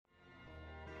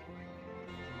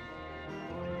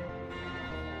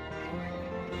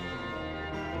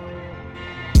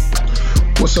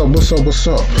What's up? What's up? What's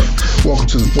up? Welcome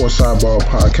to the Sports Sidebar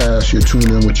Podcast. You're tuned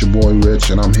in with your boy Rich,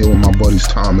 and I'm here with my buddies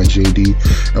Tom and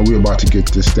JD, and we're about to get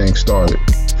this thing started.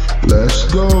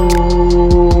 Let's go!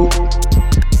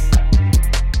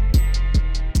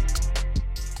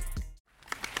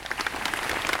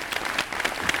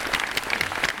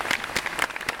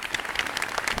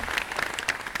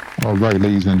 All right,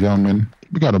 ladies and gentlemen,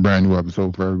 we got a brand new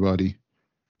episode for everybody.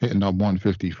 Hitting up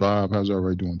 155. How's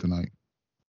everybody doing tonight?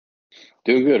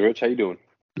 Doing good, Rich. How you doing?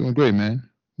 Doing great, man.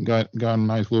 Got a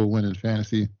nice little win in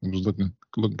fantasy. It was looking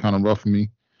kind of rough for me.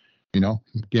 You know,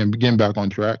 getting back on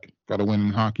track. Got a win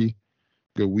in hockey.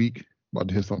 Good week. About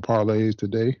to hit some parlays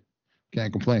today.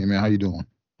 Can't complain, man. How you doing?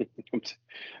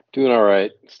 Doing all right.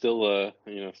 Still,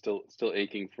 still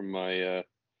aching from my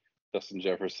Justin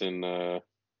Jefferson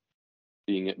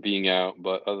being out.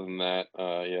 But other than that,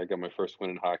 I got my first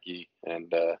win in hockey,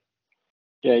 and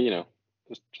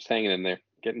just hanging in there.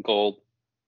 Getting cold.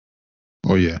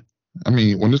 Oh yeah. I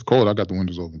mean, when it's cold, I got the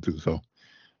windows open too, so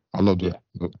I love the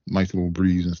nice little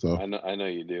breeze and stuff. I know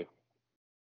you do.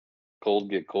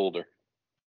 Cold get colder.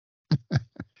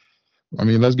 I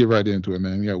mean, let's get right into it,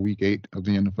 man. We got week 8 of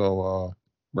the NFL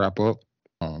wrap up.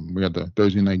 We got the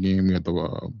Thursday night game. We got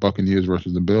the Buccaneers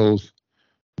versus the Bills.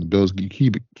 The Bills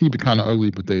keep it kind of ugly,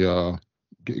 but they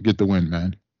get the win,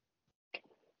 man.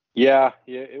 Yeah,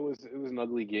 it was an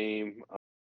ugly game.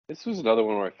 This was another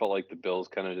one where I felt like the Bills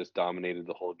kind of just dominated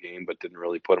the whole game, but didn't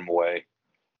really put them away.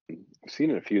 I've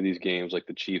seen in a few of these games, like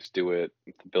the Chiefs do it,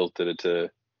 the Bills did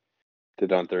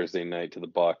on Thursday night to the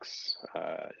Bucs.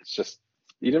 It's just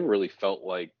you never really felt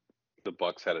like the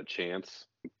Bucs had a chance,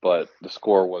 but the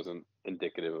score wasn't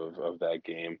indicative of that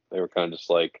game. They were kind of just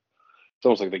like it's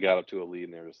almost like they got up to a lead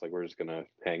and they were just like, we're just gonna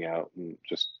hang out and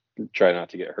just try not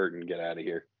to get hurt and get out of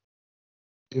here.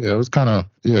 Yeah, it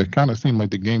kind of seemed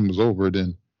like the game was over.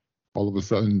 Then all of a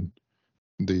sudden,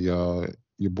 your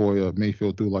boy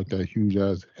Mayfield threw like that huge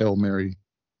ass Hail Mary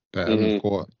that Evans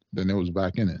caught. Then it was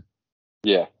back in it.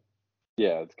 Yeah,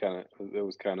 it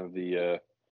was kind of the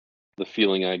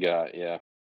feeling I got. Yeah.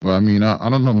 Well, I mean, I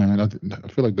don't know, man. I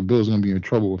feel like the Bills are gonna be in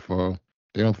trouble if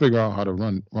they don't figure out how to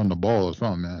run the ball or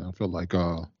something, man. I feel like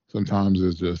sometimes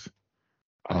it's just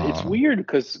it's weird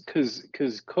because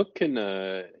Cook can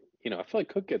I feel like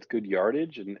Cook gets good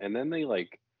yardage and then they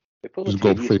put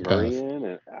Latavius Murray in,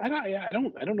 and I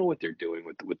don't know what they're doing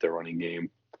with their running game.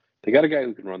 They got a guy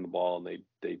who can run the ball, and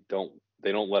they don't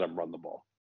let him run the ball.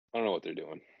 I don't know what they're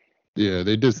doing. Yeah,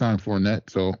 they did sign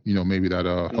Fournette, so maybe that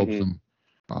helps them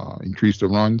increase the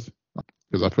runs,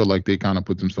 because I feel like they kind of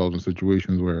put themselves in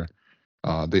situations where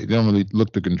they don't really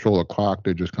look to control a clock.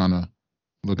 They're just kind of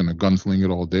looking to gunsling it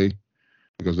all day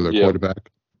because of their quarterback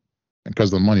and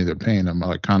because of the money they're paying them.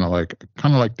 Kind of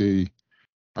like they.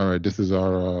 All right, this is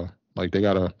our they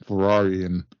got a Ferrari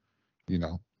and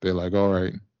they're like, all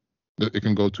right, it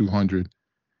can go 200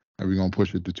 and we're gonna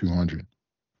push it to 200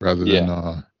 rather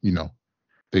than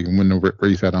they can win the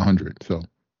race at 100. So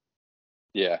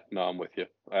yeah, no, I'm with you.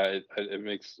 It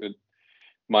makes it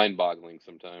mind-boggling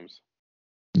sometimes.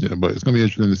 Yeah, but it's gonna be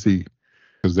interesting to see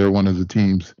because they're one of the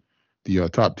teams, the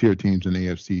top tier teams in the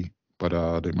AFC, but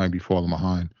they might be falling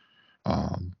behind,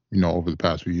 over the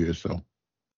past few years. So.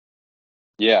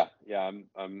 Yeah, I'm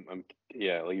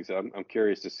like you said, I'm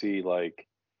curious to see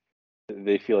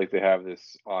they feel like they have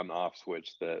this on-off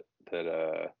switch that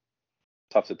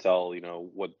tough to tell,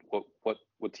 what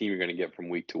team you're going to get from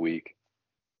week to week.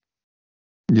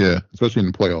 Yeah, especially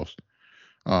in the playoffs.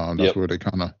 That's where they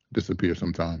kind of disappear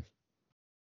sometimes.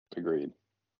 Agreed.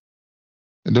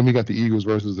 And then we got the Eagles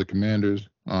versus the Commanders.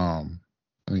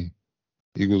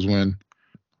 Eagles win.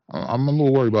 I'm a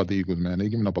little worried about the Eagles, man. They're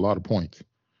giving up a lot of points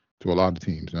to a lot of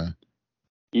teams, man.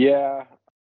 Yeah, I'm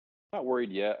not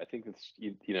worried yet. I think it's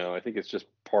I think it's just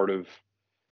part of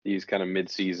these kind of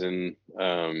mid-season.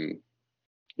 To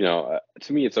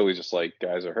me, it's always just like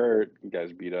guys are hurt, guys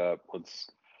are beat up.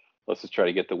 Let's just try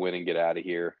to get the win and get out of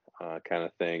here, kind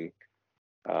of thing.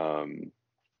 I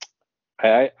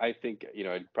think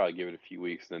I'd probably give it a few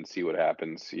weeks and then see what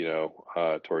happens.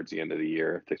 Towards the end of the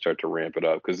year, if they start to ramp it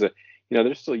up because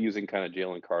they're still using kind of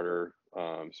Jalen Carter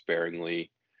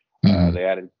sparingly. They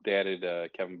added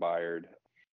Kevin Byard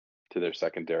to their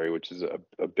secondary, which is a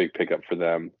big pickup for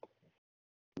them.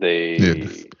 The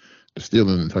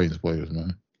Steelers and Titans players,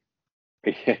 man.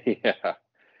 Yeah.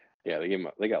 They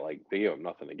gave him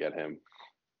nothing to get him.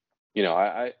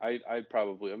 I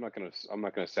probably I'm not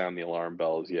gonna sound the alarm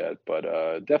bells yet, but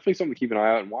definitely something to keep an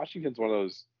eye out. And Washington's one of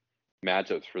those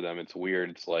matchups for them. It's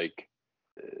weird. It's like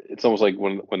it's almost like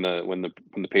when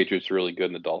the Patriots are really good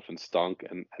and the Dolphins stunk,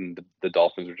 and the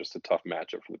Dolphins are just a tough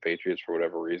matchup for the Patriots for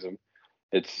whatever reason.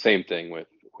 It's the same thing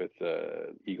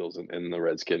the Eagles and the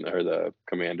Redskins or the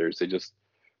Commanders. They just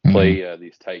Mhm. play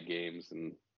these tight games,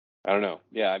 and I don't know.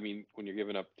 Yeah, I mean, when you're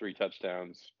giving up 4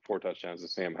 touchdowns to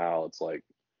Sam Howell, it's like,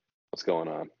 what's going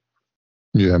on?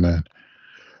 Yeah, man.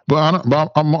 But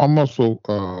I'm also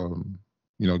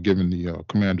giving the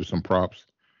Commanders some props.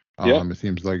 Yeah. It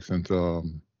seems like since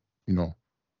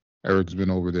Eric's been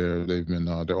over there, they've been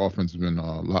their offense has been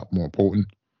a lot more potent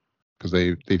because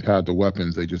they've had the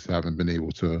weapons, they just haven't been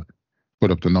able to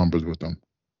put up the numbers with them.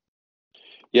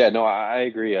 Yeah, no, I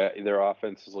agree. Their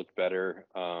offenses look better.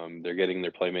 They're getting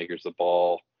their playmakers the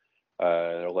ball.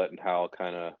 They're letting Howell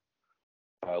kind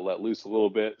of let loose a little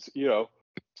bit.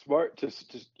 Smart.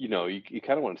 Just you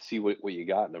kind of want to see what you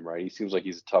got in him, right? He seems like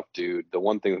he's a tough dude. The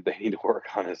one thing that they need to work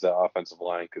on is the offensive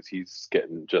line because he's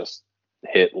getting just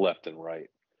hit left and right.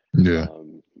 Yeah.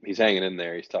 He's hanging in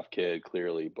there. He's a tough kid,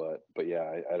 clearly, but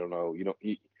yeah, I don't know. You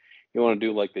want to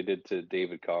do like they did to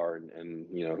David Carr,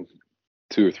 and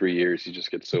 2 or 3 years, he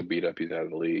just gets so beat up he's out of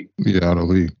the league. Yeah, out of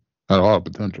the league. Had a lot of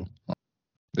potential.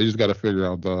 They just got to figure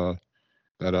out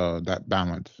that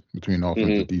balance between offense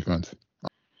and defense.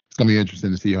 It's gonna be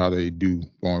interesting to see how they do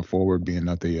going forward, being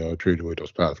that they traded away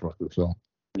those pass rushers. So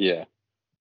Yeah.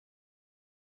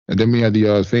 and then we had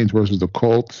the Saints versus the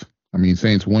Colts. I mean,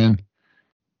 Saints win.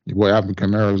 Boy, Alvin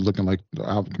Kamara was looking like the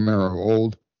Alvin Kamara of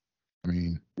old. I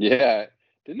mean, Yeah,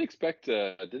 didn't expect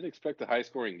a high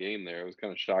scoring game there. I was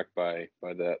kind of shocked by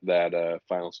that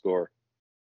final score.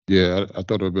 yeah, I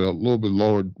thought it would be a little bit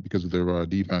lower because of their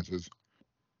defenses.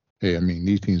 Hey, I mean,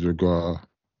 these teams are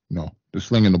they're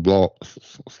slinging the ball,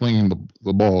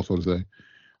 the ball, so to say.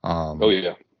 Oh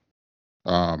yeah.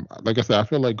 Like I said, I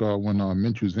feel like when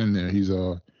Minshew's in there,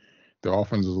 their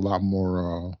offense is a lot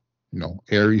more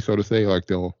airy, so to say. Like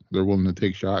they're willing to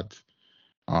take shots.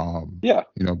 Yeah.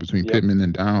 Between Yep. Pittman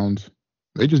and Downs,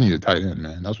 they just need a tight end,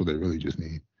 man. That's what they really just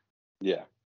need. Yeah.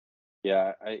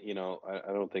 Yeah. I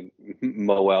don't think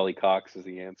Mo Alley Cox is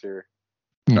the answer.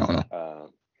 No.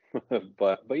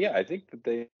 But yeah, I think that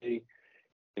they,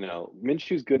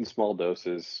 Minshew's good in small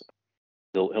doses.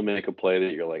 He'll make a play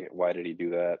that you're like, why did he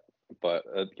do that? But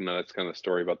that's kind of the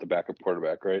story about the backup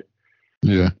quarterback, right?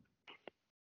 Yeah.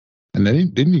 And they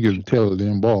didn't give Taylor the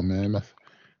damn ball, man.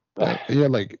 He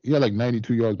had like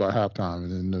 92 yards by halftime,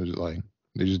 and then there's like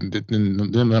they just didn't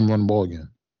let him run the ball again.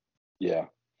 Yeah.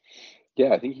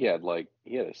 Yeah, I think he had a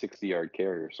 60-yard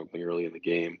carry or something early in the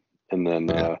game, and then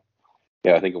I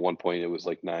think at one point it was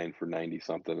like 9 for 90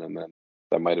 something, and then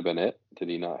that might have been it. Did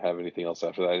he not have anything else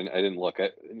after that? I didn't look.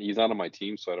 He's not on my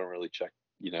team, so I don't really check.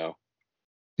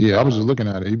 Yeah, I was just looking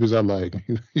at it. He was at like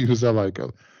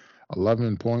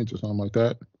 11 points or something like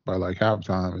that by like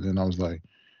halftime, and then I was like,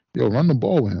 "Yo, run the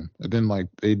ball with him." And then like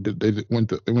they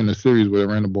went a series where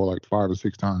they ran the ball like 5 or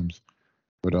 6 times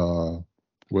with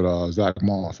Zach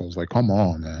Moss. I was like, "Come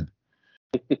on, man!"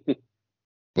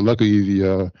 But luckily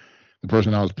the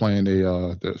person I was playing,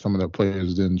 some of their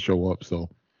players didn't show up, so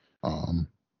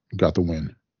got the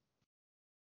win.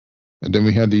 And then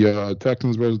we had the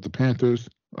Texans versus the Panthers.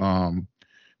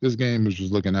 This game was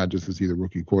just looking at just to see the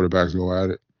rookie quarterbacks go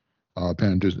at it.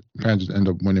 Panthers end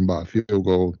up winning by a field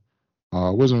goal.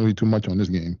 Wasn't really too much on this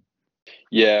game.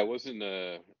 Yeah, it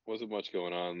wasn't much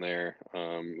going on there.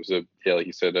 It was like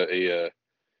you said, a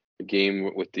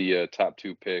game with the top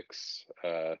 2 picks.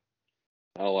 Not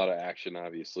a lot of action,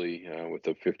 obviously, with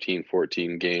the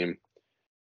 15-14 game,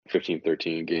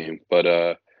 15-13 game.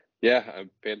 But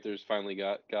Panthers finally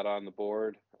got on the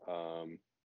board,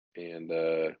 and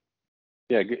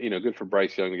good for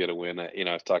Bryce Young to get a win. I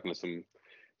was talking to some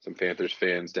Panthers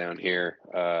fans down here,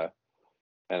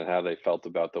 and how they felt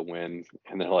about the win,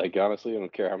 and they're like, honestly, I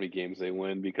don't care how many games they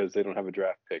win because they don't have a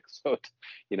draft pick. So,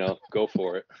 go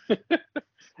for it,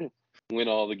 win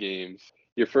all the games.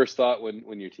 Your first thought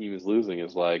when your team is losing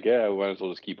is like, yeah, we might as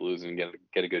well just keep losing and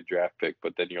get a good draft pick.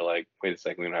 But then you're like, wait a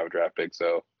second, we don't have a draft pick,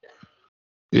 so.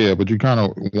 Yeah, but you kind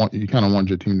of want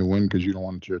your team to win because you don't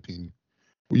want your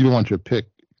pick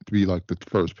to be like the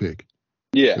first pick.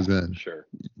 Yeah, because then sure.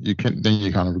 you kind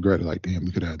of regret it. Like, damn,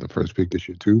 we could have had the first pick this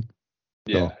year too.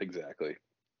 Yeah, So, exactly.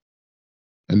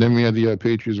 And then we had the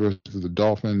Patriots versus the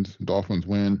Dolphins. Dolphins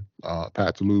win.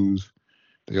 Pats lose.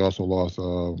 They also lost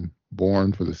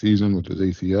Bourne for the season with his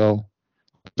ACL.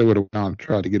 They would have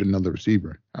tried to get another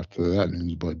receiver after that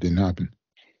news, but it didn't happen.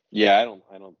 Yeah, I don't.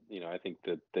 I think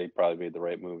that they probably made the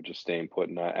right move, just staying put,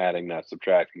 not adding, not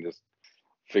subtracting, just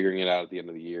figuring it out at the end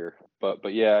of the year.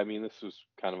 But yeah, I mean, this was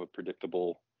kind of a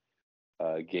predictable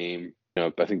game.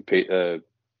 I think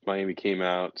Miami came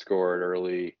out, scored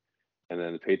early, and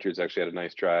then the Patriots actually had a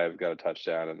nice drive, got a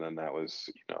touchdown, and then that was,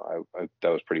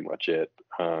 that was pretty much it.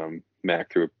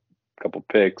 Mac threw a couple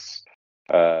picks.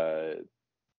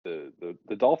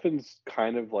 the Dolphins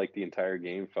kind of like the entire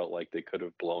game felt like they could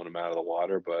have blown them out of the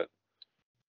water, but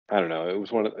I don't know. It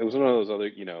was one of those other,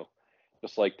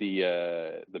 just like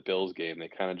the Bills game. They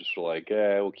kind of just were like,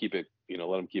 yeah, we'll keep it,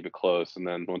 let them keep it close. And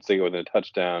then once they go within a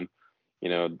touchdown,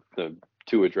 the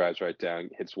Tua drives right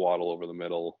down, hits Waddle over the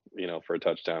middle, for a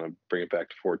touchdown and bring it back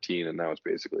to 14, and that was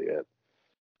basically it.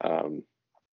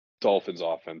 Dolphins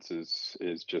offense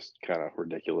is just kind of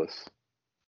ridiculous.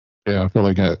 Yeah, I feel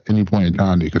like at any point in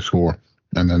time they could score,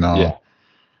 and then Yeah,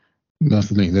 that's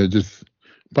the thing. They're just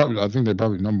probably. I think they're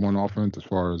probably number one offense as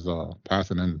far as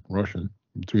passing and rushing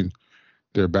between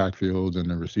their backfields and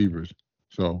their receivers.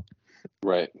 So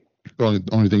right. the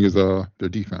only thing is their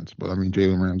defense. But I mean,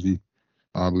 Jalen Ramsey,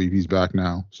 I believe he's back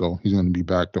now, so he's going to be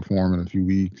back to form in a few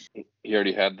weeks. He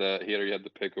already had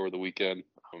the pick over the weekend.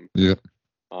 Yeah.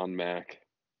 On Mac.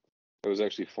 It was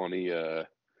actually funny.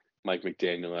 Mike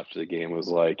McDaniel after the game was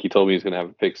like, he told me he's going to have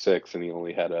a pick 6, and he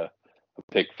only had a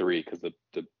pick 3 because the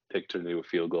pick turned into a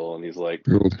field goal, and he's like,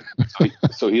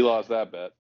 so he lost that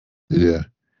bet. Yeah,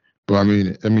 but I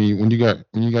mean, when you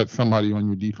got somebody on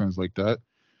your defense like that,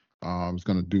 it's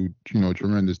going to do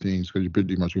tremendous things because you're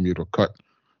pretty much going to be able to cut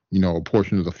a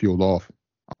portion of the field off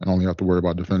and only have to worry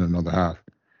about defending another half.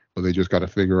 But they just got to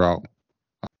figure out.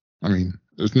 I mean,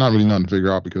 it's not really nothing to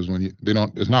figure out because they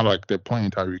don't. It's not like they're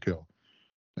playing Tyreek Hill,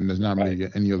 and there's not really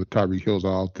any other Tyreek Hills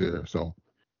out there, so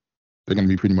they're going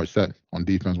to be pretty much set on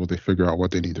defense once they figure out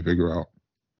what they need to figure out.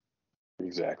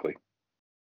 Exactly.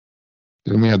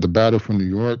 Then we had the battle from New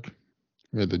York.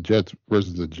 We had the Jets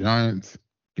versus the Giants.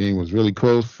 Game was really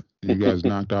close. You guys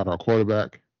knocked out our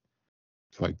quarterback.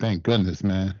 It's like, thank goodness,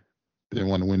 man. Didn't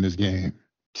want to win this game.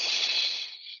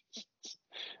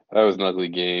 That was an ugly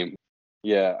game.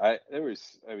 Yeah, I think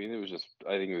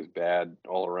it was bad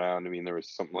all around. I mean, there was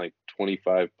something like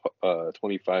 25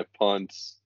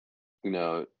 punts,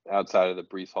 outside of the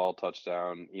Brees Hall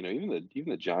touchdown. Even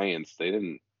the Giants, they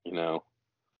didn't,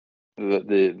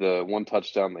 the one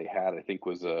touchdown they had, I think,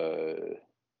 was a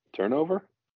turnover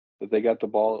that they got the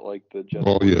ball at like the Jets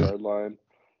 1-yard line.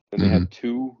 And they had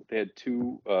two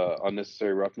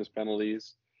unnecessary roughness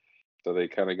penalties. So they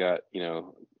kind of got,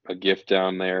 a gift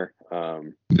down there.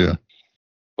 Yeah.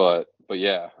 But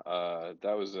yeah,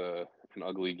 that was an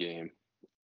ugly game.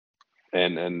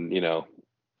 And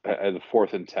at the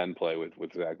 4th and 10 play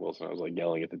with Zach Wilson, I was like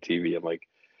yelling at the TV. I'm like,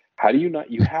 how do you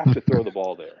not? You have to throw the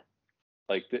ball there.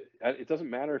 Like it doesn't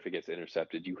matter if it gets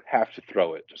intercepted. You have to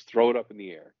throw it. Just throw it up in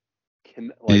the air.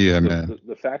 Man.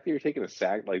 The fact that you're taking a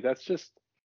sack, like that's just,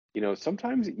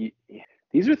 sometimes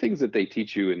these are things that they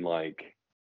teach you in like,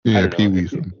 I don't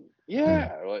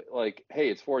know. Like, hey,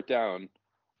 it's 4th down.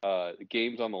 The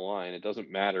game's on the line. It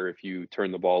doesn't matter if you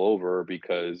turn the ball over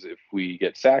because if we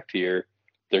get sacked here,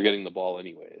 they're getting the ball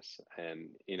anyways. And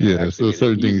so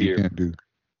certain things you can't do.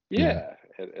 Yeah.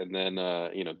 And then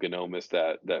Gano missed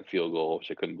that field goal, which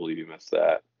I couldn't believe he missed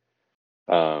that.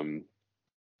 And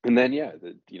then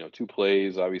the 2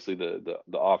 plays, obviously the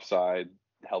offside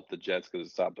helped the Jets because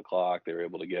it stopped the clock. They were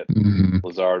able to get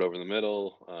Lazard over the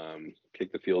middle,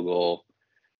 kick the field goal,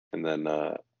 and then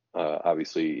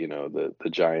obviously the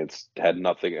Giants had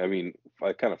nothing. I mean,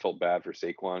 I kind of felt bad for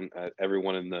Saquon.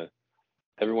 Everyone that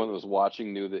was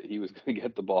watching knew that he was going to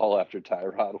get the ball after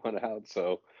Tyrod went out,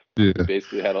 so he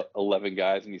basically had 11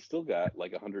 guys, and he still got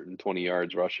like 120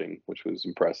 yards rushing, which was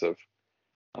impressive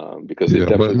because they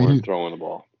definitely weren't throwing the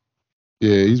ball.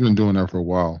 Yeah, he's been doing that for a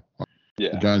while.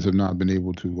 Yeah. The Giants have not been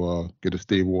able to get a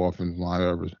stable offensive line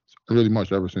ever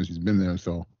since he's been there.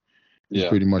 So he's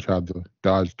pretty much had to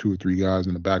dodge 2 or 3 guys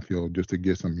in the backfield just to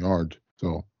get some yards.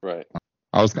 So right.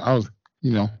 I was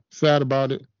sad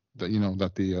about it that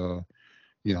that the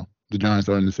Giants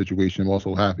are in the situation. I'm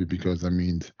also happy because that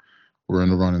means we're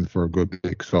in the running for a good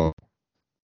pick. So,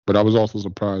 but I was also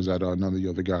surprised that none of the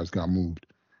other guys got moved.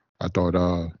 I thought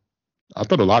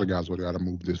a lot of guys would have got to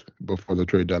move this before the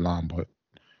trade deadline, but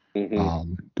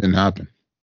didn't happen.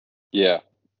 Yeah,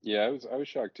 I was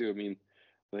shocked too. I mean,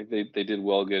 I think they did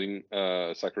well getting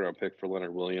a 2nd-round pick for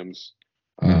Leonard Williams,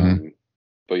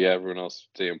 but yeah, everyone else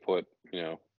staying put.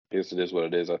 I guess it is what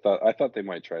it is. I thought they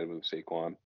might try to move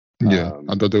Saquon. Yeah,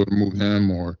 I thought they would move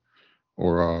him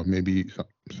or maybe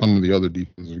some of the other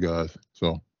defensive guys.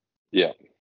 So yeah.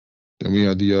 Then we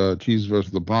had the Chiefs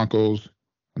versus the Broncos.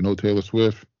 No Taylor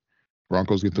Swift.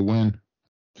 Broncos get the win.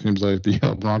 Seems like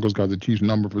the Broncos got the Chiefs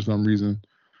number for some reason,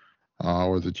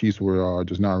 or the Chiefs were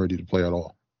just not ready to play at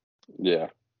all. Yeah,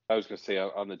 I was gonna say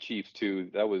on the Chiefs too.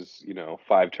 That was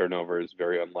 5 turnovers,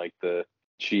 very unlike the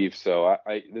Chiefs. So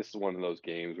this is one of those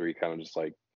games where you kind of just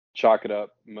like chalk it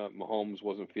up. Mahomes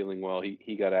wasn't feeling well.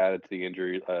 He got added to the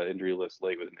injury list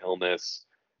late with an illness.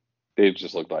 They've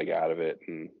just looked like out of it,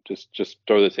 and just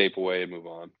throw the tape away and move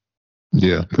on.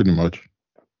 Yeah, pretty much.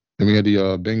 Then we had the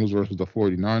Bengals versus the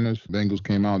 49ers. Bengals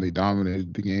came out, they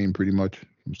dominated the game pretty much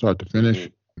from start to finish.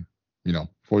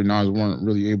 49ers weren't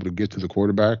really able to get to the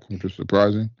quarterback, which was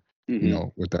surprising,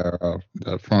 with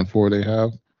that front four they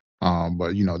have.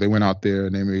 But, they went out there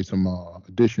and they made some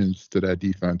additions to that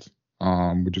defense,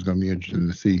 which is going to be interesting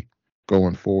to see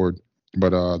going forward.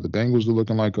 But the Bengals are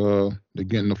looking like they're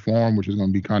getting the form, which is going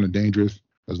to be kind of dangerous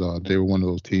because they were one of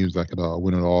those teams that could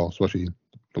win it all, especially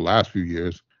the last few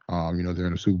years. They're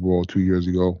in the Super Bowl 2 years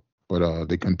ago, but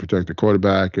they couldn't protect the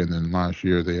quarterback. And then last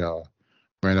year they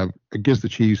ran up against the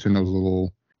Chiefs, and it was a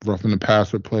little rough in the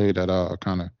passer play that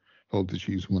kind of helped the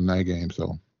Chiefs win that game.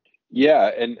 So yeah,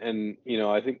 and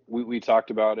I think we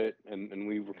talked about it, and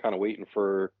we were kind of waiting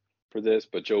for this,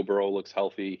 but Joe Burrow looks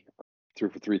healthy. Threw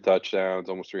for 3 touchdowns,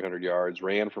 almost 300 yards,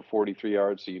 ran for 43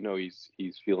 yards, so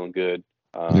he's feeling good.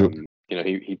 Yep.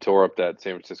 He tore up that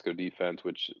San Francisco defense,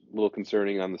 which is a little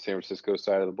concerning on the San Francisco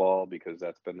side of the ball because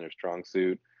that's been their strong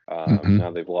suit.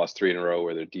 Now they've lost 3 in a row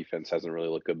where their defense hasn't really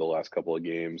looked good the last couple of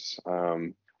games.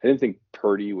 I didn't think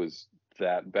Purdy was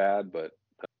that bad, but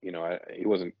he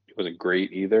wasn't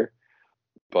great either.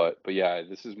 But yeah,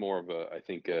 this is more of I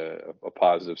think a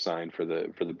positive sign for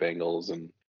the Bengals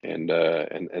and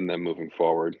them moving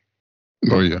forward.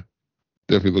 Oh yeah,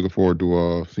 definitely looking forward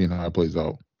to seeing how it plays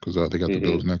out because they got the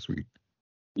Bills next week.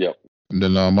 Yep. And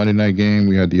then Monday night game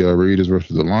we had the Raiders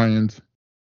versus the Lions.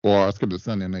 Well, I skipped the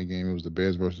Sunday night game. It was the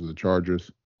Bears versus the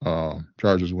Chargers.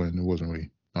 Chargers win. It wasn't really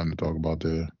nothing to talk about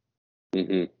there.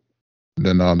 Then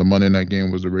the Monday night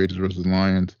game was the Raiders versus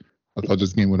Lions. I thought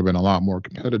this game would have been a lot more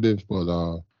competitive, but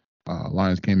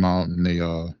Lions came out and they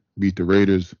beat the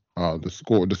Raiders. The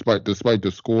score, despite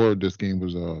the score, this game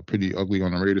was pretty ugly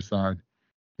on the Raiders side.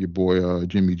 Your boy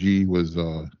Jimmy G was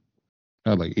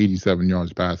had like 87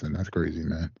 yards passing. That's crazy,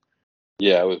 man.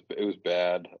 Yeah, it was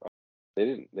bad.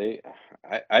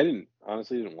 I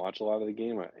honestly didn't watch a lot of the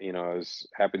game. I was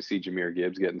happy to see Jahmyr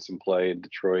Gibbs getting some play in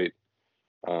Detroit.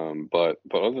 But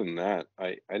other than that,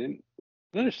 I didn't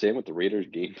understand what the Raiders'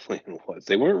 game plan was.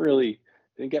 They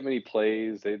didn't get many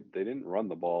plays. They didn't run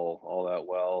the ball all that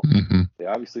well. They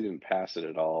obviously didn't pass it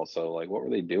at all. So like, what were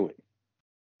they doing?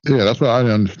 Yeah, that's what I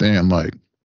didn't understand. Like,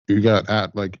 you got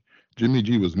Jimmy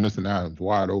G was missing out,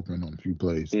 wide open on a few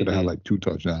plays. Could have had like 2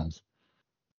 touchdowns.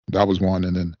 That was one,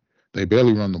 and then they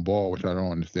barely run the ball, which I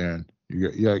don't understand. You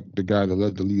got the guy that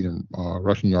led the lead in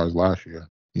rushing yards last year.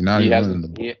 He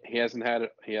hasn't had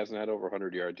over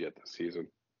 100 yards yet this season.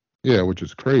 Yeah, which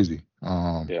is crazy.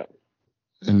 Yeah.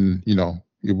 And your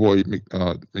boy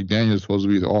McDaniel is supposed to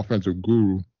be the offensive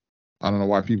guru. I don't know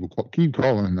why people keep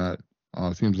calling him that.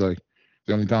 Seems like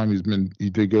the only time he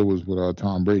did good was with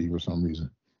Tom Brady for some reason.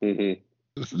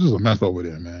 This is a mess over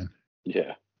there, man.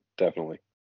 Yeah, definitely.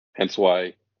 Hence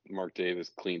why Mark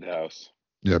Davis cleaned house.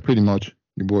 Yeah, pretty much.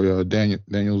 Your boy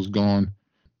Daniel's gone.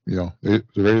 The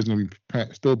Raiders gonna be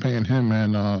still paying him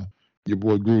and your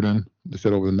boy Gruden. They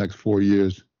said over the next 4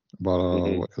 years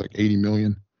about like $80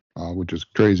 million, which is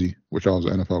crazy. Which I was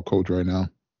an NFL coach right now.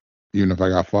 Even if I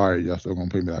got fired, y'all still gonna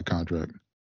pay me that contract.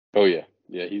 Oh yeah,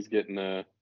 he's getting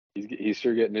he's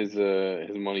sure getting his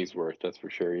money's worth. That's for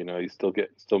sure. He's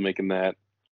still making that.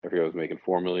 I forget, I was making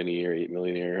 $4 million a year, $8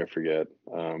 million a year. I forget.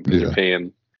 They're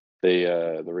paying.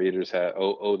 The Raiders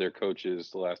owe their coaches,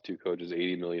 the last 2 coaches,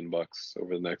 $80 million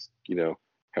over the next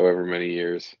however many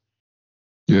years.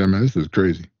 Yeah, man, this is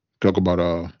crazy. Talk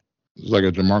about it's like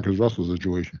a Jamarcus Russell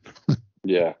situation.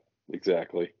 Yeah,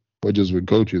 exactly. But just with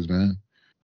coaches, man.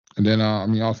 And then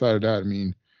outside of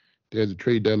that, there's a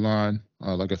trade deadline.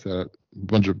 Like I said, a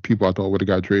bunch of people I thought would have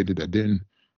got traded that didn't.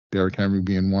 Derrick Henry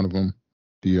being one of them.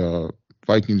 The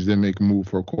Vikings didn't make a move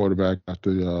for a quarterback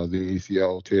after the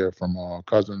ACL tear from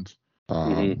Cousins.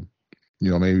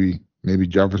 Maybe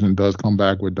Jefferson does come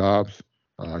back with Dobbs.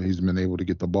 He's been able to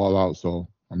get the ball out, so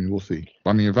we'll see.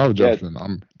 If I was Jefferson,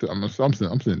 I'm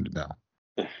sitting it down.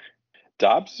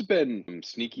 Dobbs has been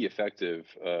sneaky effective.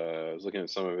 I was looking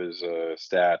at some of his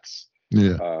stats.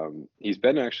 Yeah. He's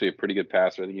been actually a pretty good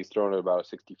passer. I think he's thrown at about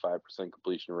a 65%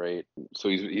 completion rate. So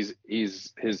he's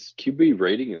his QB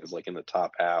rating is like in the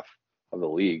top half of the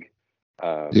league. He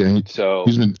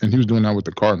was doing that with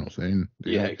the Cardinals.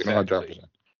 Exactly. Jefferson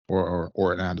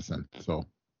or an Addison. So.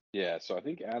 Yeah, so I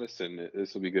think Addison,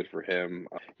 this will be good for him.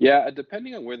 Yeah,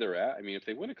 depending on where they're at. If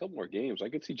they win a couple more games, I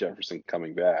could see Jefferson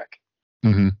coming back.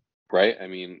 Right?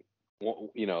 If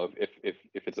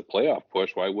it's a playoff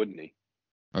push, why wouldn't he?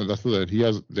 That's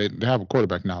that they have a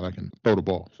quarterback now that can throw the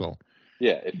ball. So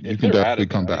yeah, if they're definitely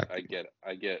come back. I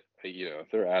get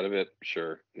if they're out of it,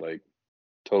 sure, like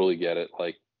totally get it.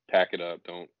 Like pack it up.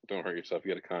 Don't hurt yourself.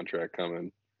 You got a contract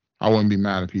coming. I wouldn't be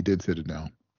mad if he did sit it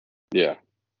down. Yeah.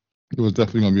 It was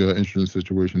definitely going to be an interesting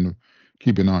situation to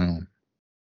keep an eye on.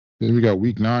 Then we got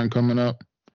Week 9 coming up.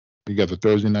 We got the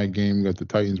Thursday night game. We got the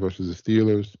Titans versus the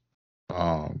Steelers.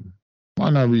 I'm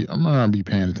not be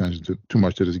paying attention to too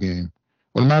much to this game.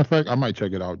 Well, as a matter of fact, I might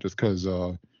check it out just because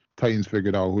Titans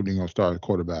figured out who they're gonna start at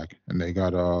quarterback, and they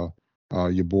got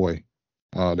your boy.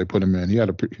 They put him in. He had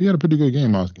a pretty good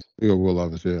game last game. We got Will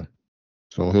Levis here,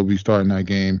 so he'll be starting that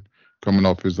game, coming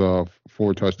off his 4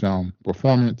 touchdown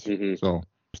performance. Mm-hmm. So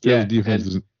Steelers defense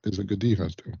is a good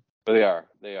defense too. They are,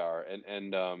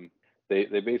 and they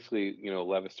basically,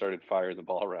 Levis started firing the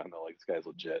ball around. They're like, this guy's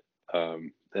legit.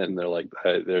 And they're like,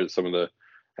 there's some of the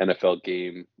NFL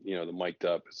game, the mic'd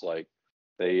up. It's like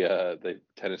they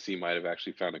Tennessee might have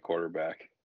actually found a quarterback.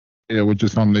 Yeah, which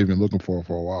is something they've been looking for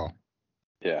a while.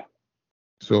 Yeah.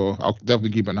 So I'll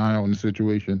definitely keep an eye on the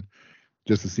situation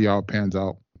just to see how it pans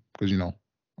out. Because,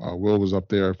 Will was up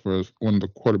there for one of the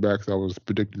quarterbacks that was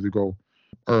predicted to go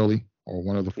early or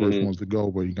one of the first ones to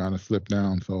go, but he kind of slipped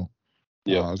down. So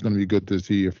it's going to be good to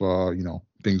see if,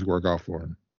 things work out for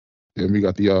him. And we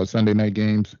got the Sunday night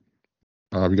games.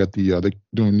 We got they're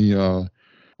doing the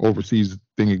overseas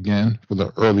thing again for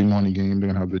the early morning game. They're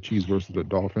going to have the Chiefs versus the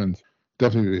Dolphins.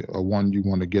 Definitely a one you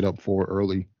want to get up for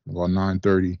early, about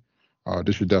 9:30.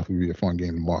 This should definitely be a fun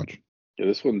game to watch. Yeah,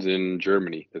 this one's in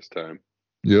Germany this time.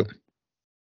 Yep.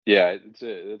 Yeah,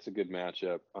 it's a good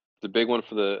matchup. The big one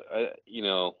for the,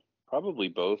 probably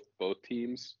both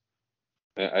teams.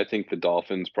 I think the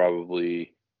Dolphins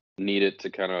probably need it to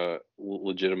kind of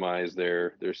legitimize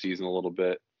their season a little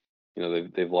bit.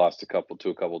 They've lost to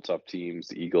a couple tough teams.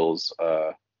 The Eagles,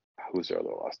 who's their other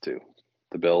loss to?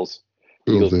 The Bills.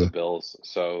 Eagles and the Bills.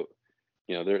 So,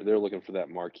 they're looking for that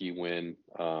marquee win.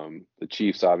 The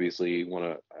Chiefs obviously want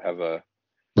to have a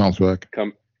bounce back.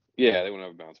 Yeah, they want to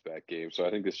have a bounce back game. So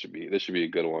I think this should be a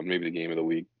good one. Maybe the game of the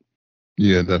week.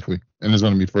 Yeah, definitely. And it's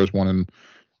going to be first one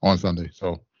on Sunday.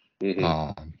 So, get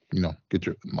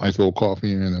your nice little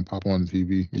coffee in and pop on the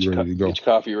TV. You're ready to go. Get your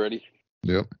coffee ready.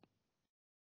 Yep.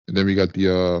 And then we got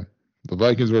the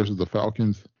Vikings versus the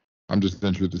Falcons. I'm just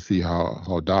interested to see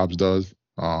how Dobbs does.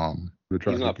 We're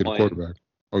trying to get a quarterback.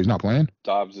 Oh, he's not playing?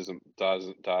 Dobbs isn't.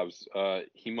 Dobbs.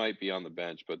 He might be on the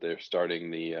bench, but they're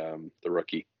starting the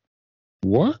rookie.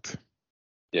 What?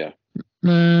 Yeah.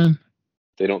 Man.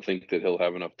 They don't think that he'll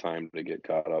have enough time to get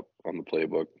caught up on the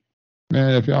playbook.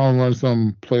 Man, if y'all run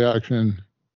some play action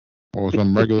or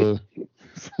some regular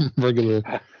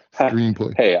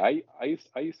screenplay. Hey, I used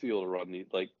to be able to run these.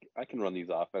 Like, I can run these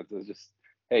offenses. Just,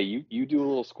 hey, you do a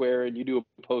little square and you do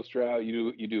a post route.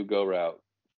 You do a go route.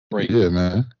 Break. Yeah,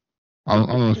 man. I don't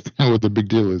understand what the big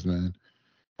deal is, man.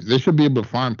 They should be able to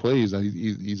find plays that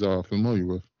he's familiar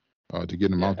with to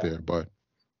get him out there. But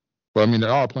I mean,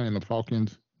 they're all playing the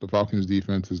Falcons. The Falcons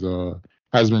defense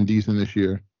has been decent this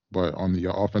year. But on the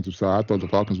offensive side, I thought the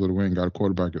Falcons would have won and got a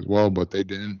quarterback as well, but they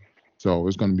didn't. So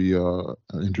it's going to be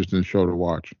an interesting show to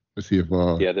watch to see if.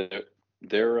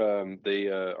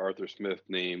 They're Arthur Smith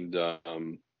named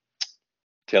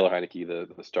Taylor Heineke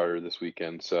the starter this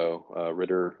weekend. So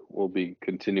Ritter will be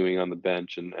continuing on the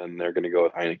bench, and they're going to go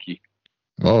with Heineke.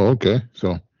 Oh, okay.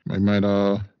 So they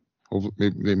might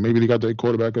maybe they got their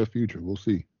quarterback of the future. We'll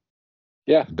see.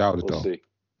 Yeah, I doubt it we'll though. See.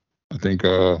 I think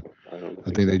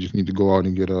they just need to go out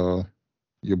and get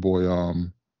your boy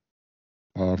from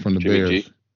the Jimmy Bears.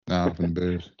 G? Nah, from the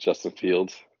Bears. Justin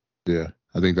Fields. Yeah,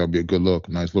 I think that'll be a good look.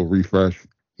 Nice little refresh.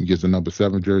 He gets the number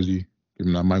 7 jersey. Give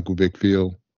him that Michael Vick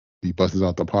feel. He busts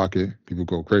out the pocket. People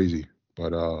go crazy.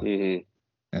 But and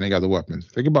they got the weapons.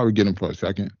 They could probably get him for a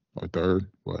second or third.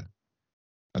 But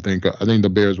I think the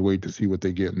Bears wait to see what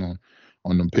they get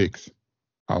on them picks.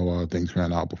 How things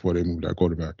pan out before they move that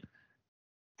quarterback.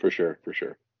 For sure.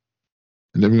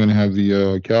 And then we're gonna have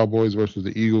the Cowboys versus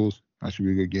the Eagles. That should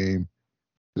be a good game,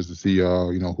 just to see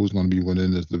who's gonna be winning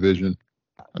this division.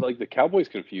 Like, the Cowboys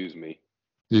confuse me.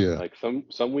 Yeah. Like,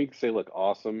 some weeks they look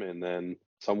awesome, and then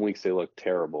some weeks they look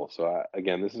terrible. So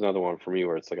again, this is another one for me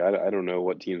where it's like I don't know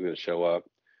what team's gonna show up.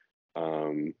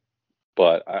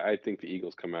 But I think the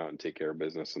Eagles come out and take care of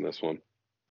business in this one.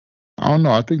 I don't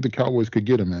know. I think the Cowboys could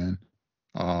get him, man.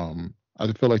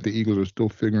 I feel like the Eagles are still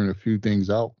figuring a few things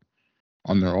out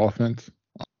on their offense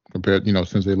compared,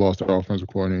 since they lost their offensive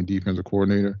coordinator and defensive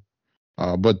coordinator.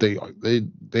 But they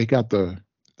got the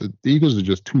Eagles are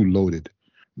just too loaded.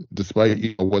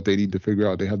 Despite what they need to figure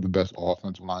out, they have the best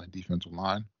offensive line and defensive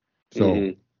line.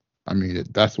 So, I mean,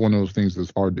 that's one of those things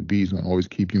that's hard to beat. It's going to always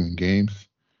keep you in games.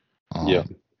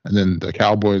 And then the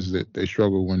Cowboys, they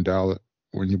struggle when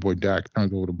your boy Dak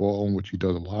turns over the ball, which he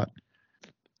does a lot.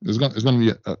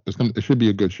 it should be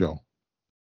a good show.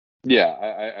 Yeah,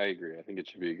 I agree. I think it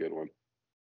should be a good one.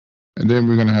 And then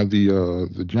we're gonna have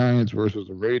the Giants versus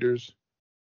the Raiders.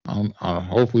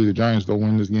 Hopefully the Giants don't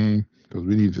win this game because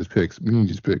we need these picks. We need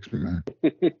these picks, man.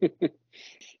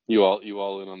 You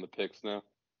all in on the picks now?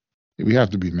 We have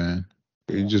to be, man.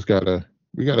 Yeah.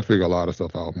 We gotta figure a lot of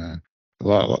stuff out, man. A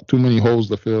lot too many holes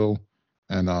to fill,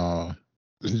 and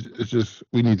it's just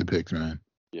we need the picks, man.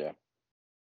 Yeah.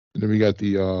 And then we got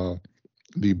the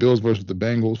Bills versus the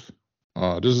Bengals.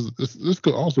 This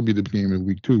could also be the game in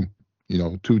week 2. You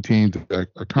know, two teams that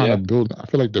are kind of building. I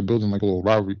feel like they're building like a little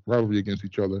rivalry against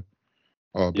each other,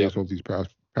 based off these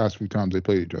past few times they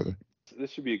played each other.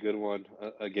 This should be a good one.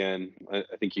 Again, I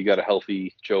think you got a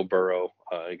healthy Joe Burrow.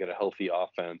 You got a healthy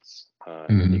offense,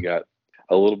 and then you got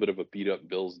a little bit of a beat up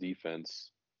Bills defense.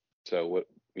 So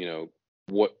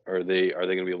what are they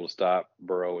going to be able to stop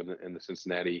Burrow in the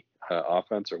Cincinnati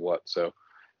offense or what? So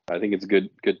I think it's a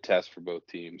good test for both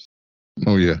teams.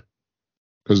 Oh yeah,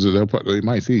 because they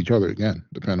might see each other again,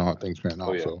 depending on how things pan out.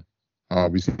 Oh, yeah. So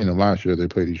we seen them last year. They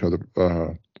played each other.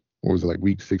 What was it, like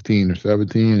week 16 or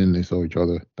 17, and they saw each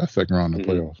other that second round of the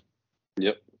playoffs.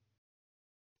 Yep.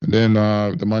 And then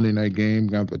the Monday night game,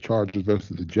 got the Chargers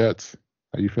versus the Jets.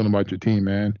 How you feeling about your team,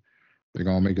 man? They're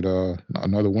gonna make it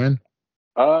another win?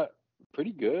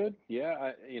 Pretty good.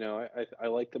 Yeah, I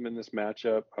like them in this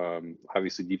matchup.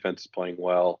 Obviously, defense is playing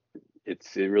well. It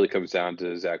really comes down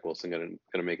to Zach Wilson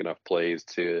gonna make enough plays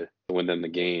to win them the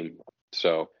game.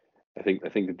 So I think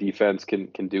the defense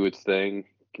can do its thing,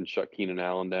 can shut Keenan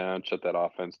Allen down, shut that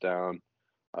offense down.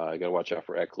 You got to watch out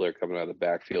for Eckler coming out of the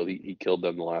backfield. He killed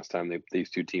them the last time these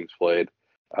two teams played.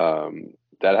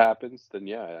 That happens, then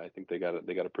yeah, I think they got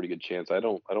a pretty good chance. I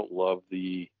don't love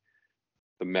the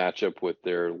matchup with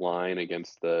their line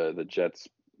against the Jets'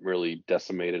 really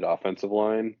decimated offensive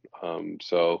line.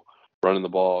 So running the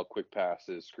ball, quick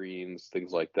passes, screens,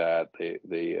 things like that.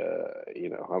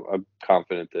 I'm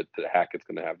confident that Hackett's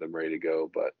going to have them ready to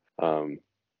go. But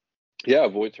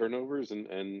avoid turnovers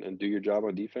and do your job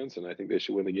on defense, and I think they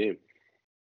should win the game.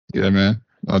 Yeah, man.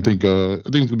 I think it's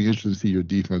gonna be interesting to see your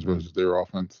defense versus their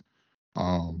offense.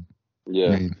 I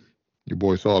mean, your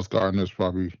boy Sauce Gardner's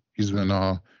he's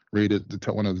been rated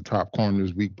one of the top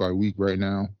corners week by week right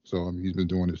now. So I mean, he's been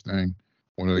doing his thing.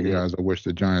 One of the guys I wish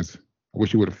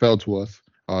he would have fell to us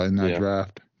in that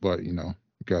draft, but you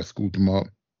guys scooped him up.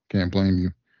 Can't blame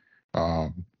you.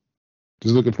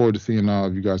 Just looking forward to seeing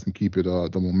if you guys can keep it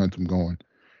the momentum going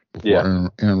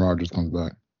before Aaron Rodgers comes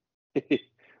back.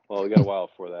 Well, we got a while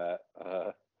for that.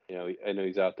 I know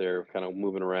he's out there kind of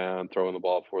moving around, throwing the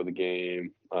ball before the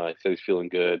game. He said he's feeling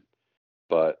good,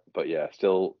 but yeah,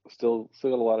 still got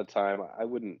a lot of time. I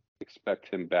wouldn't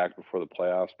expect him back before the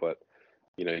playoffs, but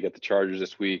you got the Chargers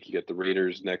this week, you got the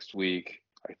Raiders next week.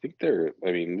 I think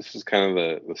this is kind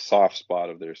of the soft spot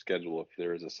of their schedule, if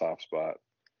there is a soft spot.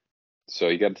 So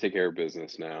you got to take care of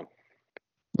business now.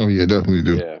 Oh yeah, definitely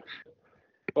do. Yeah.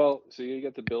 Well, so you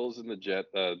got the Bills and the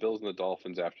Bills and the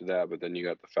Dolphins after that, but then you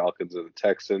got the Falcons and the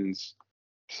Texans.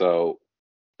 So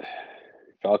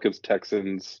Falcons,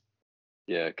 Texans,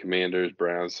 Commanders,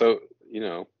 Browns. So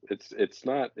it's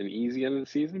not an easy end of the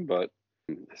season, but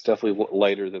it's definitely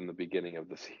lighter than the beginning of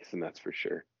the season. That's for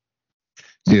sure.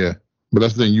 Yeah, but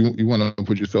that's the thing. You want to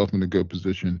put yourself in a good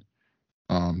position.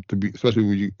 To be, especially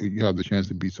when you have the chance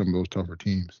to beat some of those tougher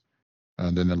teams,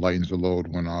 and then it lightens the load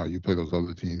when you play those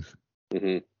other teams.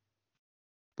 Mm-hmm.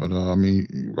 But I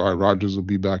mean, Rodgers will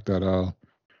be back that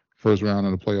first round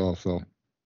of the playoffs. So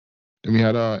then we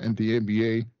had in the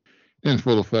NBA in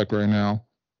full effect right now.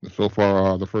 So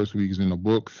far, the first week is in the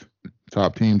books.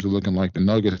 Top teams are looking like the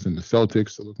Nuggets and the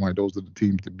Celtics. It looks like those are the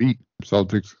teams to beat.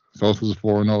 Celtics is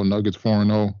 4-0, Nuggets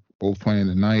 4-0, both playing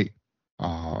tonight.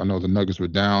 I know the Nuggets were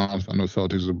down. I know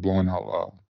Celtics are blowing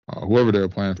out whoever they're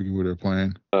playing. I forget who they're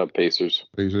playing. Pacers.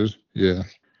 Yeah.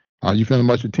 How you feeling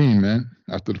about your team, man?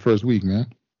 After the first week, man.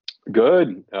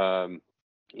 Good. I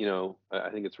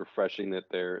think it's refreshing that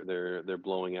they're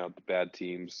blowing out the bad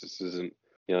teams. This isn't,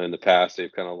 in the past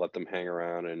they've kind of let them hang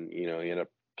around, and you end up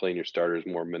playing your starters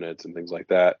more minutes and things like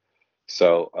that.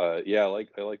 So I like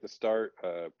the start.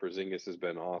 Porzingis has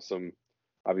been awesome.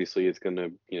 Obviously, it's going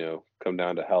to come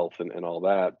down to health and all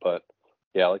that, but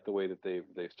yeah, I like the way that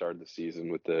they've started the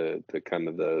season with the kind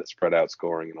of the spread out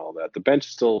scoring and all that. The bench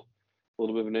is still a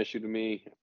little bit of an issue to me,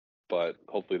 but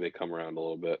hopefully they come around a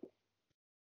little bit.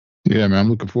 Yeah, man, I'm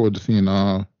looking forward to seeing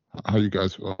how you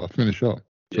guys finish up,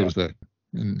 so to say,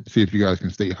 and see if you guys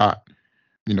can stay hot.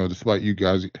 Despite you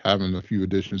guys having a few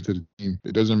additions to the team,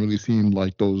 it doesn't really seem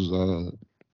like those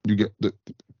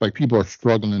people are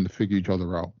struggling to figure each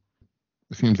other out.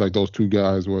 It seems like those two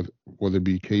guys, whether it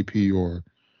be KP or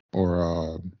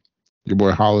or your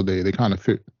boy Holiday, they kind of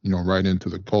fit, right into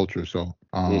the culture. So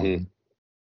looking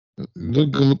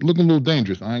a little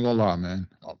dangerous. I ain't gonna lie, man.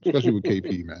 Especially with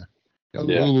KP, man. He's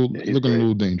Looking a great.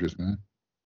 little dangerous, man.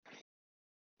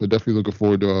 But definitely looking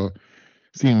forward to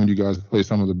seeing when you guys play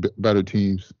some of the better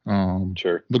teams.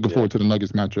 Sure. Looking forward to the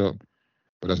Nuggets matchup,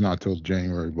 but that's not till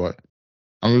January. But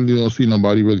I really don't see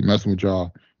nobody really messing with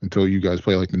y'all until you guys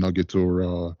play like the Nuggets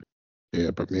or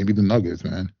but maybe the Nuggets,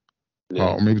 man,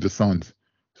 or maybe the Suns.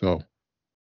 So,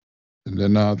 and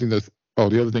then I think that's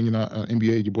the other thing,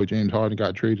 NBA, your boy James Harden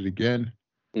got traded again.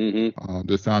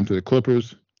 This time to the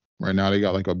Clippers. Right now they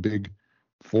got like a big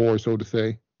four, so to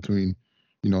say, between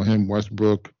him,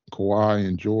 Westbrook, Kawhi,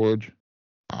 and George.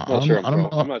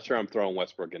 I'm not sure I'm throwing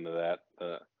Westbrook into that.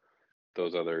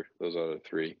 Those other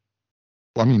three.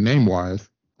 Well, I mean, name wise,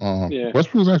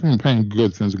 Westbrook's actually been playing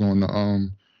good since going to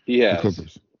the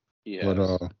Clippers.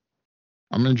 But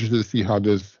I'm interested to see how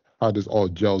this all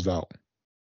gels out.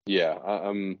 Yeah,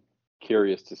 I'm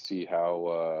curious to see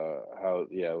how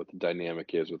what the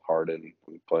dynamic is with Harden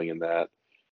playing in that,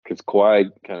 because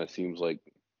Kawhi kind of seems like,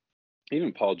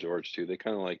 even Paul George too, they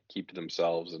kind of like keep to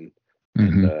themselves and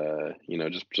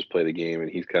just play the game, and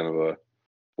he's kind of a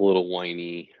little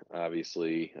whiny,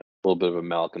 obviously a little bit of a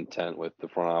malcontent with the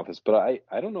front office. But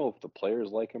I don't know if the players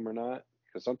like him or not,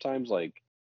 because sometimes like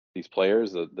these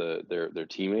players, their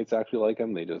teammates actually like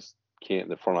him. They just can't.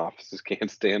 The front offices can't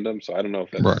stand him. So I don't know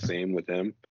if that's the same with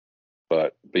him.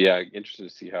 But yeah, interested to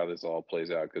see how this all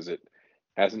plays out, because it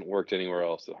hasn't worked anywhere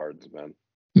else that Harden's been.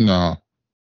 No,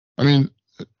 I mean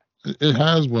it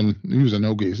has when he was in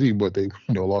OKC, but they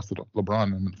lost to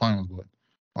LeBron in the finals. But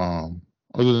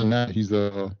other than that, he's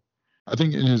I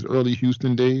think in his early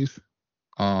Houston days,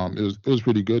 it was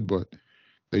pretty good, but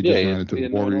they just ran into the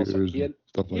Warriors and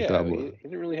stuff like that. But he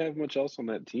didn't really have much else on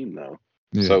that team though.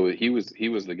 Yeah. So he was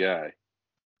the guy.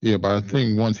 Yeah, but I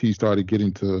think once he started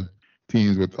getting to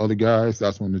teams with other guys,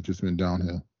 that's when it just went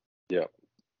downhill. Yeah.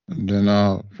 And then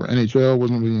for NHL,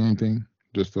 wasn't really anything.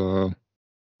 Just the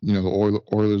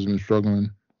Oilers have been struggling.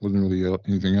 Wasn't really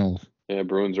anything else. Yeah,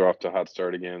 Bruins are off to a hot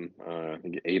start again. I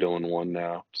think 8-0-1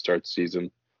 now to start the season.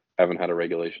 Haven't had a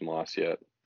regulation loss yet.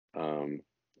 Kind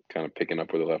of picking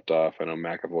up where they left off. I know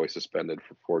McAvoy suspended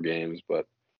for 4 games, but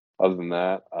other than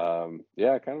that, kind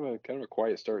of a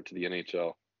quiet start to the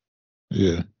NHL.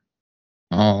 Yeah.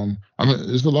 I mean,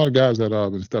 there's a lot of guys that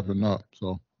have been stepping up,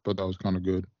 so I thought that was kind of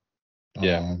good.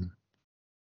 Yeah.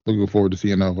 Looking forward to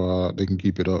seeing if they can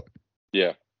keep it up.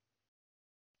 Yeah.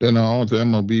 Then on to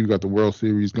MLB, we got the World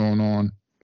Series going on.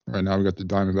 Right now, we got the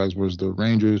Diamondbacks versus the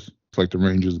Rangers. It's like the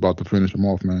Rangers about to finish them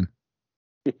off, man.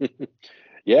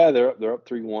 Yeah, they're up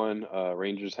 3-1.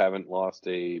 Rangers haven't lost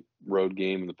a road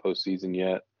game in the postseason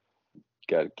yet.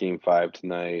 Got Game 5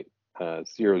 tonight.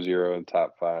 0-0 in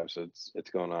top 5, so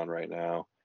it's going on right now.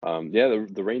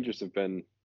 The Rangers have been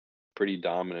pretty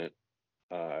dominant,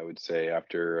 I would say,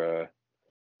 after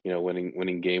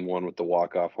winning Game 1 with the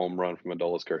walk-off home run from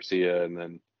Adolis Garcia, and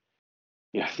then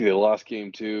I think they lost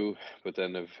Game 2, but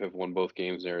then have won both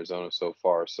games in Arizona so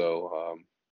far. So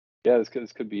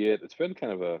this could be it. It's been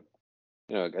kind of a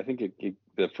I think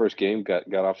the first game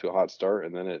got off to a hot start,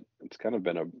 and then it's kind of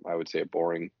been I would say a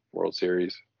boring World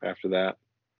Series after that.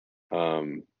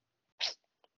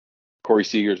 Corey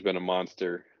Seager's been a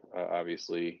monster,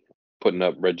 obviously putting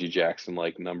up Reggie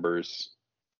Jackson-like numbers.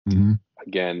 Mm-hmm.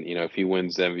 Again, if he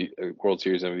wins World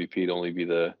Series MVP, it'd only be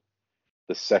the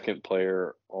second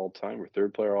player all time or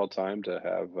third player all time to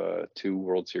have 2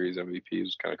 World Series MVPs.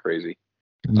 It's kind of crazy.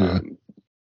 Yeah.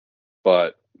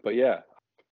 But yeah,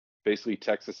 basically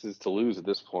Texas is to lose at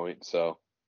this point. So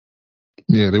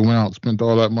yeah, they went out, spent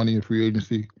all that money in free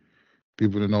agency.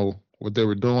 People to know what they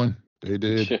were doing, they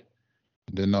did.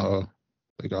 Then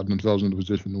they got themselves in the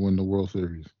position to win the World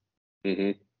Series.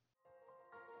 Mm-hmm.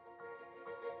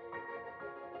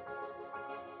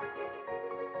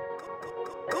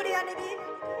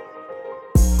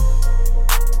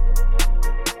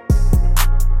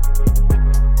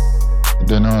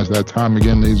 Then it's that time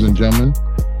again, ladies and gentlemen.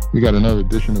 We got another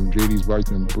edition of JD's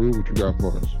Bites and Brew. What you got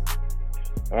for us?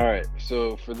 All right.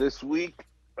 So for this week,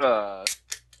 got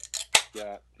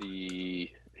the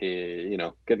getting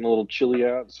a little chilly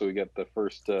out, so we got the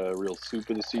first real soup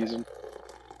of the season.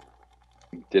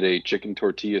 Did a chicken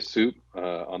tortilla soup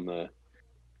on the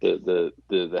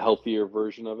healthier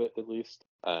version of it, at least.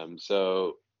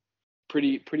 So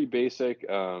pretty basic.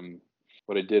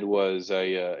 What I did was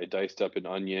I diced up an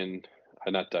onion.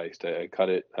 Not diced. I cut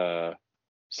it,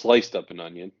 sliced up an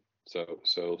onion. So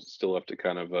still left it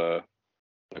kind of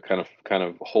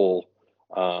whole,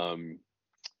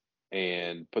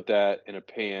 and put that in a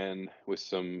pan with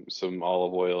some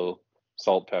olive oil,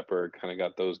 salt, pepper, kind of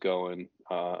got those going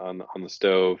on the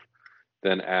stove.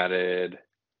 Then added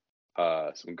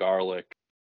some garlic,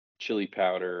 chili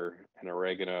powder, and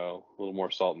oregano, a little more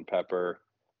salt and pepper,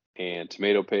 and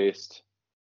tomato paste,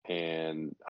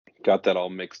 and got that all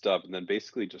mixed up. And then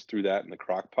basically just threw that in the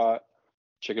crock pot.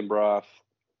 Chicken broth,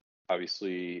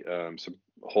 obviously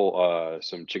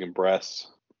some chicken breasts,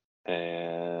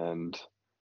 and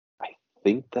I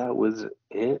think that was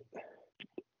it.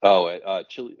 Oh,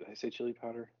 chili. Did I say chili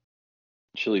powder?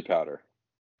 Chili powder.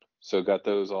 So got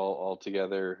those all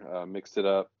together, mixed it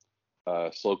up,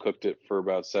 slow cooked it for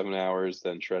about 7 hours,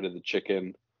 then shredded the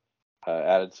chicken,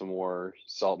 added some more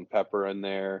salt and pepper in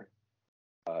there,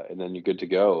 and then you're good to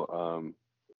go.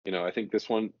 I think this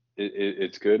one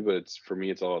it's good, but for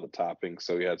me it's all the toppings.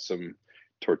 So we had some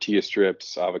tortilla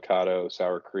strips, avocado,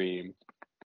 sour cream,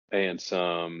 and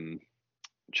some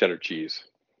cheddar cheese.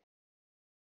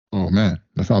 Oh man,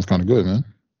 that sounds kind of good, man.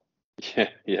 Yeah,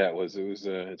 it was.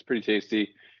 It's pretty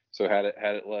tasty. So had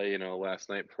it last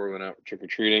night before we went out trick or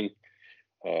treating.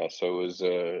 So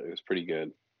it was pretty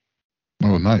good.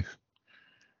 Oh, nice.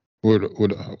 What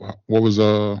was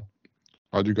how'd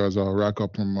you guys rack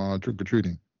up from trick or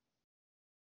treating?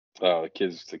 The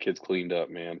kids cleaned up,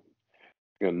 man.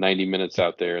 90 minutes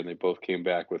out there, and they both came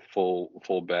back with full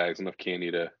bags, enough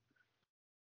candy to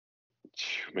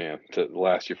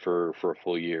last you for a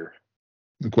full year.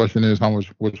 The question is, how much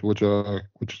which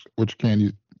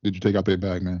candy did you take out their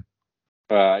bag, man?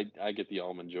 I get the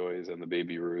almond joys and the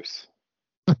baby Ruths.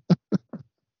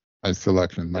 Nice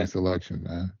selection, man.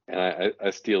 And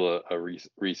I steal a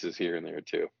Reese's here and there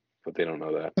too, but they don't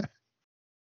know that.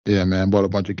 Yeah, man. Bought a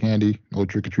bunch of candy. No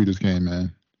trick or treaters came,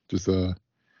 man. Just No,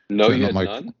 sitting you on had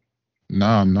none?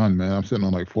 Nah, none, man. I'm sitting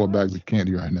on like 4 bags of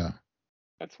candy right now.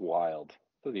 That's wild.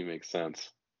 Doesn't even make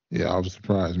sense. Yeah, I was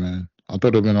surprised, man. I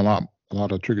thought there'd been a lot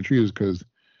of trick or treaters because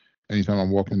anytime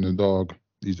I'm walking the dog,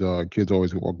 these kids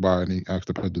always walk by and they ask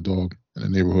to pet the dog in the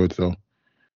neighborhood. So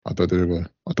I thought they would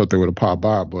have popped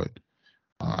by, but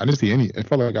I didn't see any. It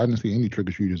felt like I didn't see any trick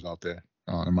or treaters out there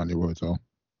in my neighborhood. So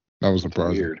that was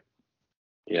surprising. Weird.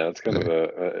 Yeah, that's kind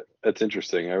of that's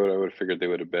interesting. I would have figured they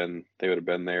would have been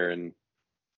there, and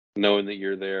knowing that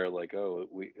you're there, like, oh,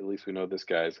 at least we know this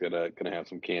guy's gonna have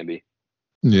some candy.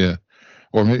 Yeah,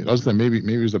 or maybe I was saying maybe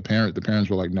it was a parent. The parents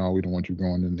were like, no, we don't want you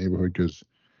going in the neighborhood because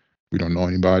we don't know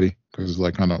anybody because it's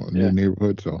like kind of a new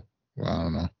neighborhood. So I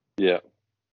don't know. Yeah.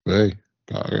 But hey,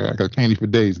 I got candy for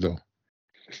days though.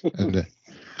 And then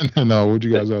what'd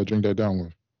you guys drink that down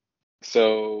with?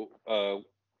 So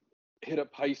hit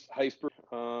up Heisper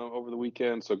over the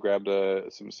weekend. So grabbed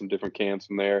some different cans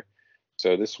from there.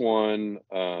 So this one,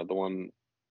 the one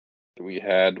that we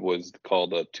had was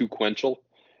called a Two-Quenchal.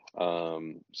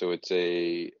 So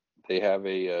they have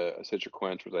a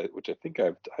Citroquench, which I think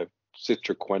I've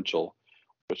Citroquenchal,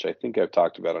 which I think I've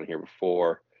talked about on here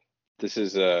before. This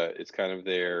is it's kind of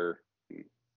their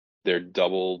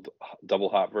double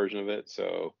hop version of it.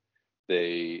 So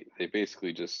they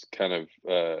basically just kind of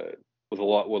with a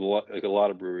lot like a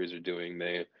lot of breweries are doing,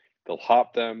 they'll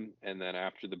hop them, and then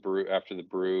after the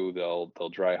brew they'll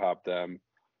dry hop them,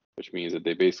 which means that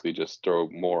they basically just throw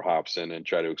more hops in and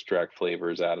try to extract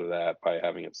flavors out of that by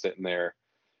having it sitting there.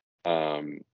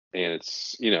 And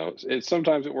it's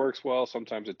sometimes it works well,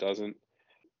 sometimes it doesn't.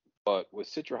 But with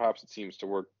Citra hops, it seems to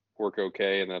work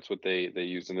okay, and that's what they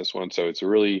use in this one. So it's a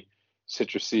really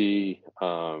citrusy,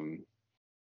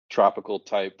 tropical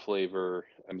type flavor.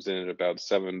 Comes in at about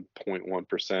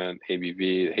 7.1%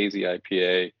 ABV, hazy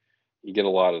IPA. You get a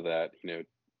lot of that,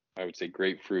 I would say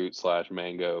grapefruit /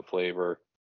 mango flavor.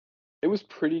 It was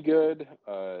pretty good.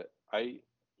 I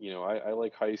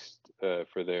like Heist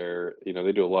for their,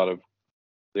 they do a lot of,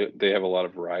 they have a lot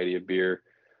of variety of beer.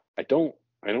 I don't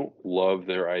love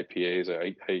their IPAs.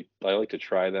 I like to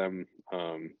try them.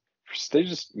 They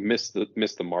just miss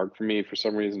the mark for me for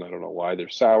some reason. I don't know why. Their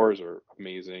sours are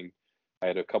amazing. I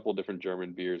had a couple different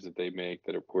German beers that they make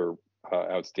that were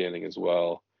outstanding as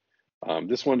well.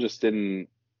 This one just didn't.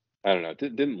 I don't know.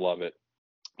 Didn't love it.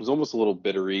 It was almost a little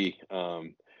bittery,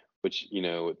 which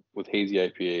with hazy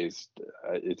IPAs,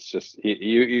 it's just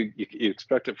you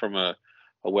expect it from a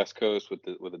West Coast with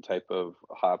the type of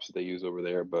hops that they use over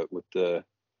there, but with the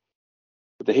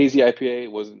hazy IPA,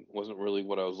 it wasn't really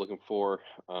what I was looking for.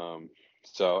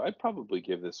 So I'd probably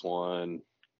give it a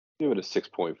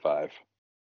 6.5.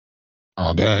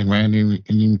 Oh dang, man! You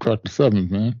even cracked the 7s,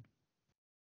 man.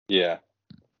 Yeah.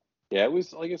 It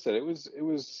was, like I said, it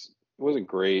wasn't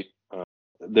great.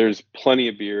 There's plenty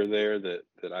of beer there that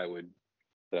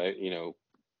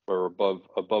are above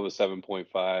a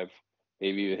 7.5,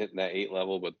 maybe even hitting that 8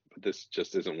 level, but this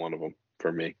just isn't one of them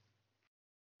for me.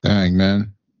 Dang,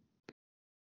 man.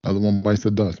 Another one bites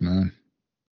the dust, man.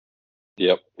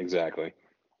 Yep, exactly.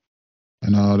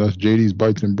 And that's JD's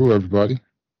Bites and Brew, everybody.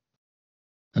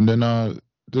 And then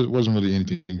there wasn't really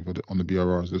anything on the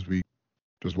BRRs this week.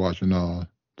 Just watching the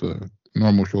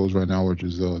normal shows right now, which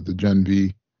is the Gen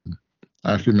V.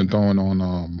 I actually been throwing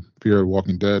on Fear of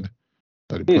Walking Dead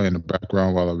that I play in the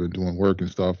background while I've been doing work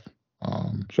and stuff.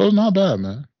 Show's not bad,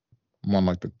 man. I'm on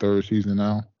like the third season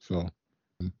now, so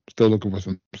I'm still looking for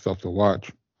some stuff to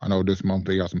watch. I know this month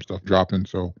they got some stuff dropping,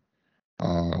 so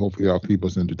hopefully that'll keep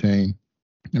us entertained.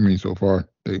 I mean, so far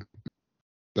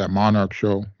that Monarch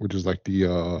show, which is like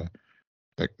the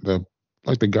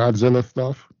Godzilla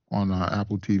stuff on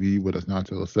Apple TV, but it's not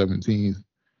till the 17th.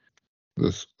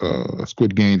 This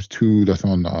Squid Games 2, that's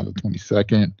on the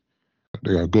 22nd.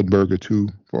 They got Good Burger 2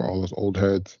 for all us old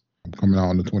heads coming out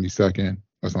on the 22nd.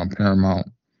 That's on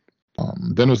Paramount.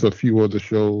 Then there's a few other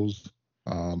shows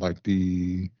like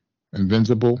the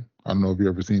Invincible. I don't know if you've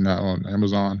ever seen that on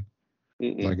Amazon.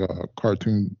 Like a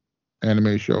cartoon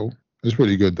anime show. It's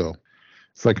pretty good though.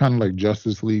 It's like kind of like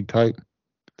Justice League type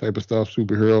of stuff,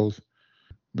 superheroes.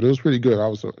 But it was pretty good. I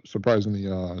was surprisingly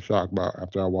shocked by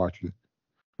after I watched it.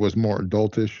 It was more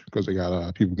adultish because they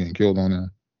got people getting killed on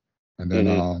there. And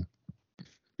then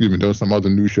even there was some other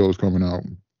new shows coming out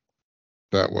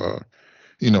that were,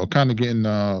 kind of getting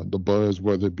the buzz,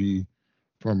 whether it be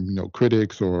from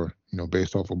critics or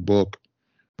based off a book.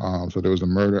 So there was a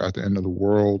Murder at the End of the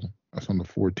World. That's on the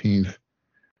 14th.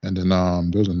 And then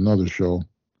there's another show.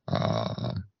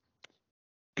 Can't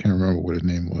remember what his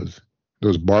name was. There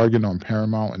was Bargain on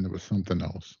Paramount, and there was something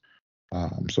else.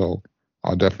 So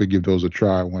I'll definitely give those a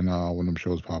try when them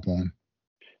shows pop on.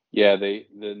 Yeah, the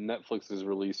Netflix is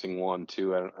releasing one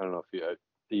too. I don't know if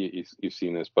you've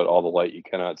seen this, but All the Light You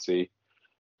Cannot See.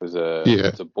 It's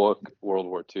a book, World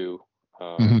War II.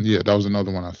 Yeah, that was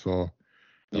another one I saw.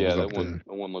 That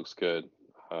one looks good.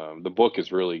 The book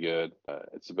is really good.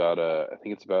 It's about I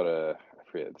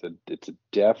forget. It's a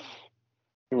deaf.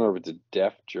 I don't remember if it's a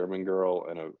deaf German girl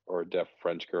or a deaf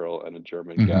French girl and a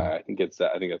German guy. I think it's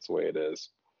that. I think that's the way it is.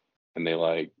 And they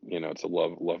it's a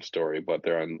love story, but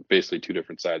they're on basically two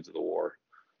different sides of the war.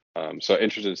 So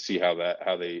interested to see how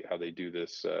they do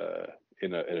this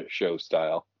in a show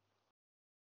style.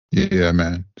 Yeah,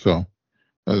 man. So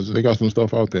they got some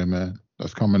stuff out there, man.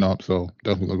 That's coming up. So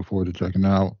definitely looking forward to checking it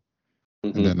out.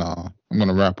 And then I'm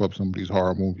gonna wrap up some of these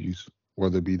horror movies,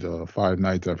 whether it be the Five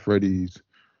Nights at Freddy's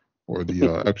or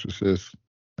the Exorcist.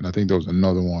 And I think there was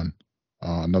another one,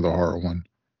 another horror one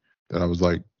that I was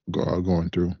like going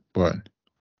through, but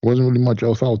wasn't really much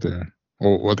else out there.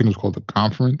 Or I think it was called The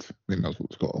Conference. I think that's what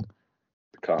it's called.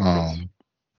 The Conference.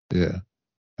 Yeah.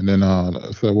 And then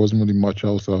so there wasn't really much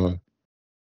else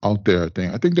out there.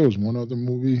 I think there was one other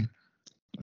movie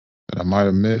that I might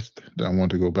have missed that I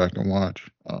want to go back and watch.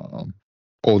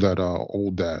 That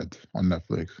Old Dads on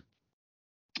Netflix.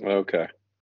 Okay.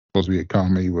 Supposed to be a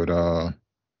comedy with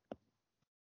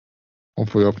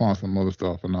hopefully I'll find some other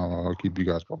stuff and I'll keep you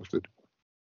guys posted.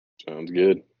 Sounds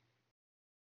good.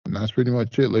 And that's pretty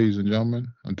much it, ladies and gentlemen.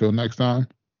 Until next time.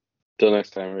 Till next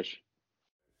time, Rich.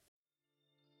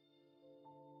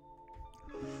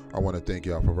 I want to thank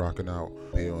y'all for rocking out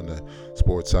here on the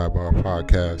Sports Sidebar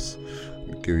podcast.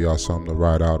 Give y'all something to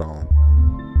ride out on.